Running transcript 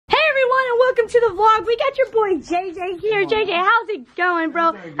welcome to the vlog. We got your boy JJ here. JJ, how's it going,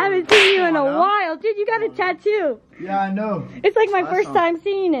 bro? Haven't seen you in a while. Dude, you got a tattoo. Yeah, I know. It's like my first time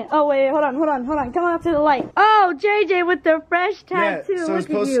seeing it. Oh, wait, hold on. Come out to the light. Oh, JJ with the fresh tattoo. Yeah, so Look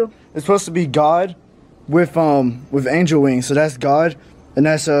at you. It's supposed to be God with angel wings. So that's God. And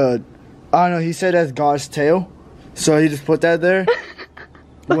that's, I don't know, he said that's God's tail. So he just put that there.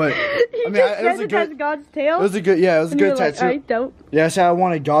 What? That's God's tail? It was a good, yeah, it was a good tattoo. Like, alright, dope. Yeah, I said I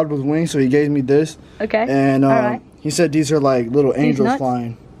wanted God with wings, so he gave me this. Okay. And he said these are like little angels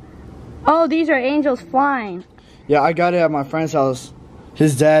flying. Oh, these are angels flying. Yeah, I got it at my friend's house.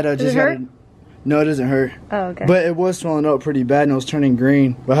 His dad just got it. No, it doesn't hurt. Oh, okay. But it was swelling up pretty bad and it was turning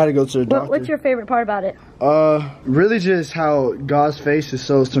green. But I had to go to the doctor. What's your favorite part about it? Really just how God's face is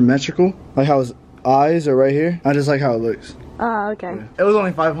so symmetrical. Like how his eyes are right here. I just like how it looks. Oh, okay. Yeah. It was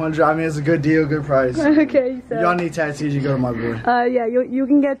only $500. I mean, it's a good deal, good price. Okay, so y'all need tattoos, you go to my boy. Yeah, you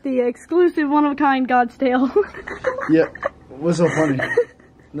can get the exclusive one-of-a-kind God's tail. Yeah. What's so funny?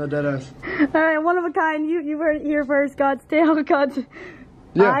 No, deadass. All right, one-of-a-kind. You heard it here first. God's tail, God's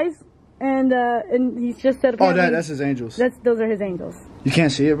eyes, and he's just said. Oh, that's his angels. Those are his angels. You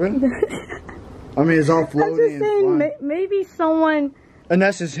can't see it, bro. I mean, it's all floating. I'm just saying, maybe someone. And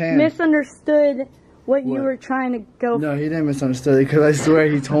that's his hand. Misunderstood what you were trying to go for. No, he didn't misunderstand it because I swear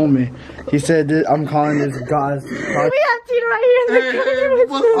he told me. He said, I'm calling this God's. We have Tina right here in the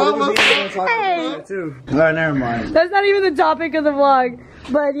corner. Hey. Alright, never mind. That's not even the topic of the vlog.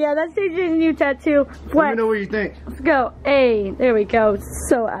 But yeah, that's JJ's new tattoo. Let me know what you think. Let's go. Hey, there we go. It's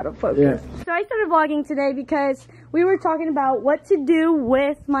so out of focus. Yeah. So I started vlogging today because we were talking about what to do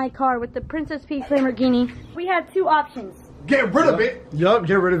with my car, with the Princess Peach Lamborghini. We had two options. Get rid of it. Yup,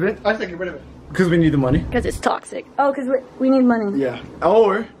 get rid of it. I say get rid of it. Because we need the money. Because it's toxic. Oh, because we need money. Yeah.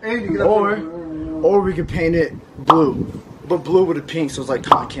 Or we could paint it blue. But blue with a pink, so it's like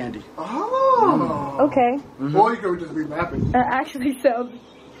cotton candy. Oh. Okay. Or you could just be mapping. Actually sounds.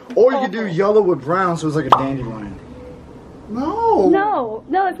 Or you could do yellow with brown, so it's like a dandelion. No.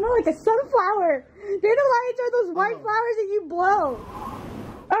 No, it's more like a sunflower. Dandelions are those white flowers that you blow.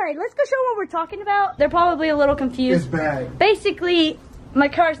 Alright, let's go show what we're talking about. They're probably a little confused. It's bad. Basically, my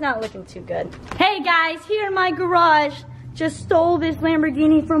car's not looking too good. Hey guys, here in my garage, just stole this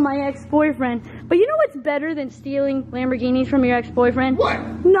Lamborghini from my ex-boyfriend. But you know what's better than stealing Lamborghinis from your ex-boyfriend?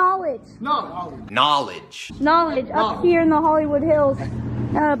 What? Knowledge. Knowledge. Knowledge up here in the Hollywood Hills.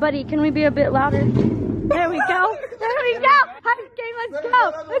 Buddy, can we be a bit louder? There we go. There we go. Hype game, let's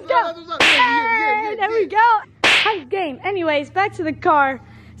go. Let's go. Hey, there we go. Hype game. Anyways, back to the car.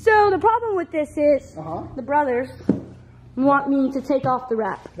 So the problem with this is the brothers want me to take off the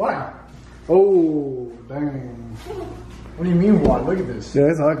wrap. Why? Oh, dang. What do you mean why? Look at this. Yeah,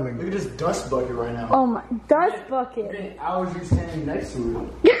 it's ugly. Look at this dust bucket right now. Oh my, dust bucket. I was just standing next to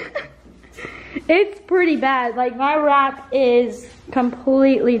it. It's pretty bad. Like, my wrap is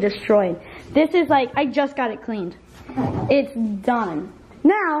completely destroyed. This is like, I just got it cleaned. It's done.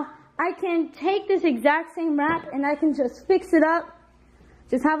 Now, I can take this exact same wrap and I can just fix it up.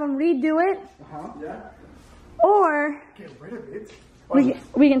 Just have them redo it. Yeah. Or Get rid of it.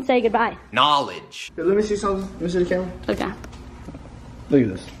 we can say goodbye. Knowledge. Here, let me see something. Let me see the camera. Okay. Look at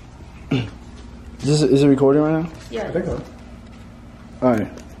this. Is it recording right now? Yeah. I think so. Alright.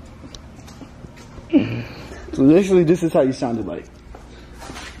 So initially this is how you sounded like.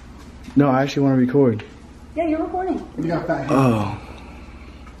 No, I actually want to record. Yeah, you're recording. You got fat hands. Oh.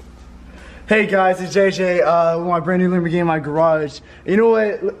 Hey guys, it's JJ with my brand new Lamborghini in my garage. You know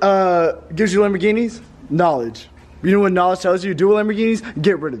what gives you Lamborghinis? Knowledge. You know what knowledge tells you? Do Lamborghinis?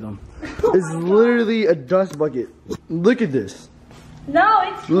 Get rid of them. It's literally a dust bucket. Look at this. No,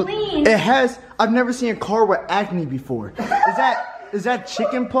 it's clean. It has, I've never seen a car with acne before. Is that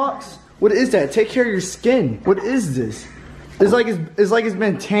chicken pox? What is that? Take care of your skin. What is this? It's like it's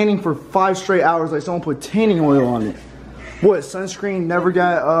been tanning for 5 straight hours, like someone put tanning oil on it. What, sunscreen never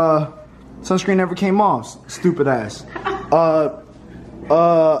came off. Stupid ass.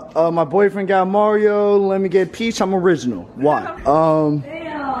 My boyfriend got Mario, let me get Peach, I'm original. Why?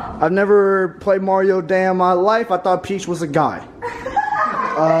 I've never played Mario a day in my life. I thought Peach was a guy.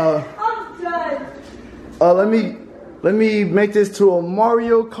 I'm done. Let me make this to a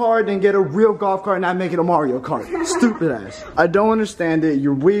Mario Kart and get a real golf cart and not make it a Mario Kart. Stupid ass. I don't understand it.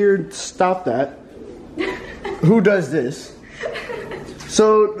 You're weird. Stop that. Who does this?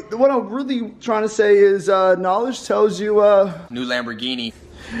 So what I'm really trying to say is knowledge tells you new Lamborghini.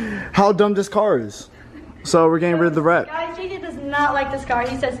 How dumb this car is. So we're getting rid of the wrap. Guys, JJ does not like this car.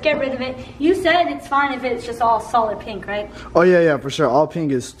 He says get rid of it. You said it's fine if it's just all solid pink, right? Oh yeah, for sure. All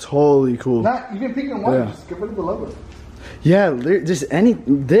pink is totally cool. Not even pink and white. Just get rid of the logo. Yeah, just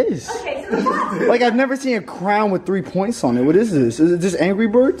this. Okay, so Like, I've never seen a crown with 3 points on it. What is this? Is it just Angry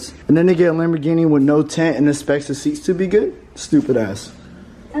Birds? And then they get a Lamborghini with no tent and expects the seats to be good? Stupid ass.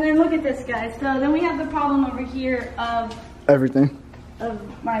 And then look at this, guys. So then we have the problem over here of everything.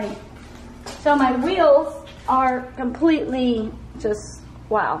 So my wheels are completely just,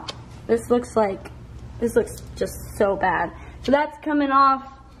 wow. This looks just so bad. So that's coming off.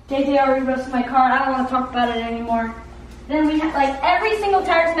 JJ already roasted my car. I don't want to talk about it anymore. Then we have, like, every single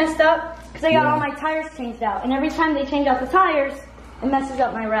tire's messed up because I got all my tires changed out. And every time they change out the tires, it messes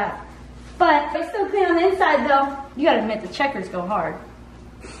up my wrap. But I still clean on the inside, though. You gotta admit, the checkers go hard.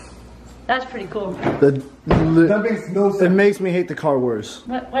 That's pretty cool. That makes no sense. It makes me hate the car worse.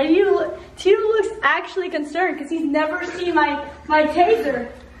 Why do you look? Tito looks actually concerned because he's never seen my taser.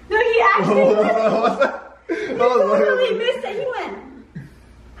 No, he actually totally missed it. He went.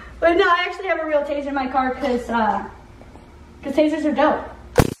 But no, I actually have a real taser in my car because tasers are dope.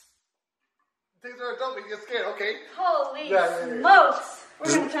 Tasers are dope, but you get scared, okay? Holy smokes!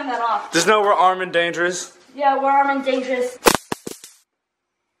 We're gonna turn that off. Just know we're armed and dangerous. Yeah, we're armed and dangerous.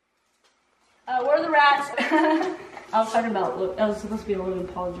 We're the rats. I was talking about, that was supposed to be a Logan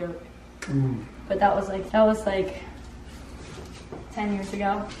Paul joke. But that was like 10 years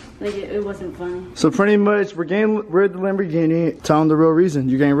ago. Like, it wasn't funny. So pretty much, we're getting rid of the Lamborghini. Tell them the real reason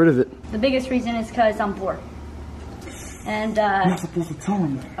you're getting rid of it. The biggest reason is because I'm bored. And, You're not supposed to tell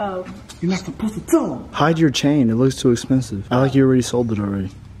them that. Oh. You're not supposed to tell them. Hide your chain. It looks too expensive. I like you already sold it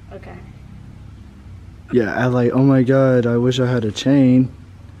already. Okay. Yeah, I like, oh my god, I wish I had a chain.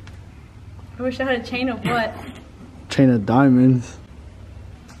 I wish I had a chain of what? Chain of diamonds.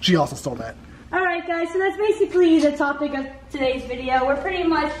 She also saw that. Alright guys, so that's basically the topic of today's video. We're pretty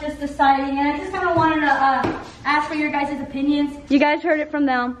much just deciding, and I just kind of wanted to ask for your guys' opinions. You guys heard it from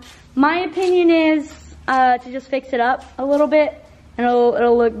them. My opinion is to just fix it up a little bit, and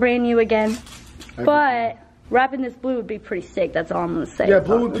it'll look brand new again. But wrapping this blue would be pretty sick. That's all I'm going to say. Yeah,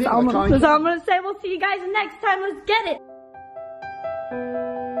 blue would be. That's all I'm going to say. We'll see you guys next time. Let's get it.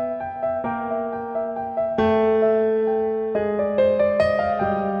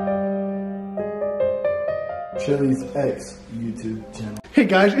 Chili's X YouTube channel. Hey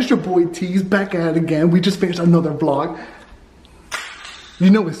guys, it's your boy T's back at it again. We just finished another vlog. You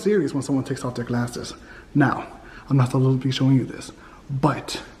know it's serious when someone takes off their glasses. Now, I'm not supposed to be showing you this,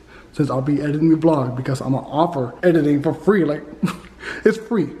 but since I'll be editing the vlog because I'm gonna offer editing for free, like it's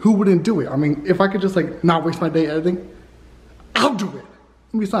free. Who wouldn't do it? I mean, if I could just like not waste my day editing, I'll do it.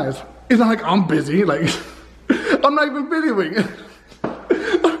 Besides, it's not like I'm busy. Like I'm not even videoing.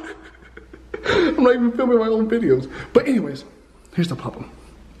 I'm not even filming my own videos. But anyways, here's the problem.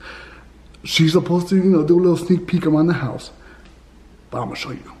 She's supposed to, do a little sneak peek around the house. But I'm gonna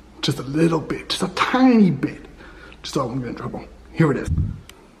show you just a little bit, just a tiny bit. Just so I won't get in trouble. Here it is.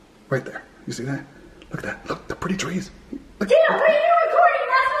 Right there. You see that? Look at that. Look, the pretty trees. Look. Tina, what are you